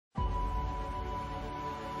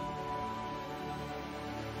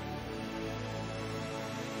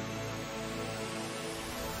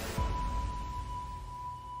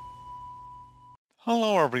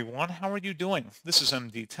Hello everyone, how are you doing? This is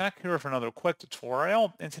MD Tech here for another quick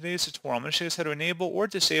tutorial. In today's tutorial, I'm going to show you how to enable or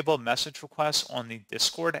disable message requests on the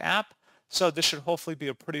Discord app. So this should hopefully be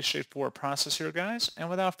a pretty straightforward process here, guys. And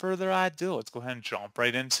without further ado, let's go ahead and jump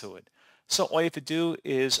right into it. So all you have to do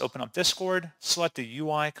is open up Discord, select the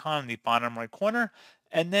U icon in the bottom right corner,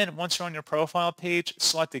 and then once you're on your profile page,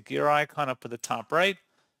 select the gear icon up at the top right,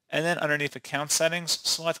 and then underneath account settings,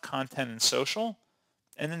 select content and social.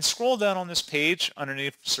 And then scroll down on this page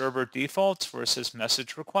underneath server defaults where it says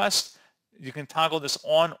message request. You can toggle this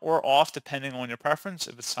on or off depending on your preference.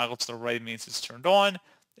 If it's toggled to the right, it means it's turned on.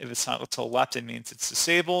 If it's toggled to the left, it means it's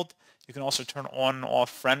disabled. You can also turn on and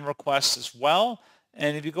off friend requests as well.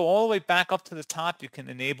 And if you go all the way back up to the top, you can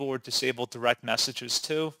enable or disable direct messages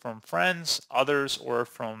too from friends, others, or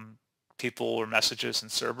from people or messages in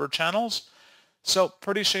server channels. So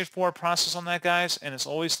pretty straightforward process on that, guys. And as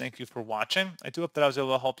always, thank you for watching. I do hope that I was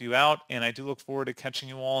able to help you out, and I do look forward to catching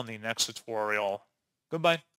you all in the next tutorial. Goodbye.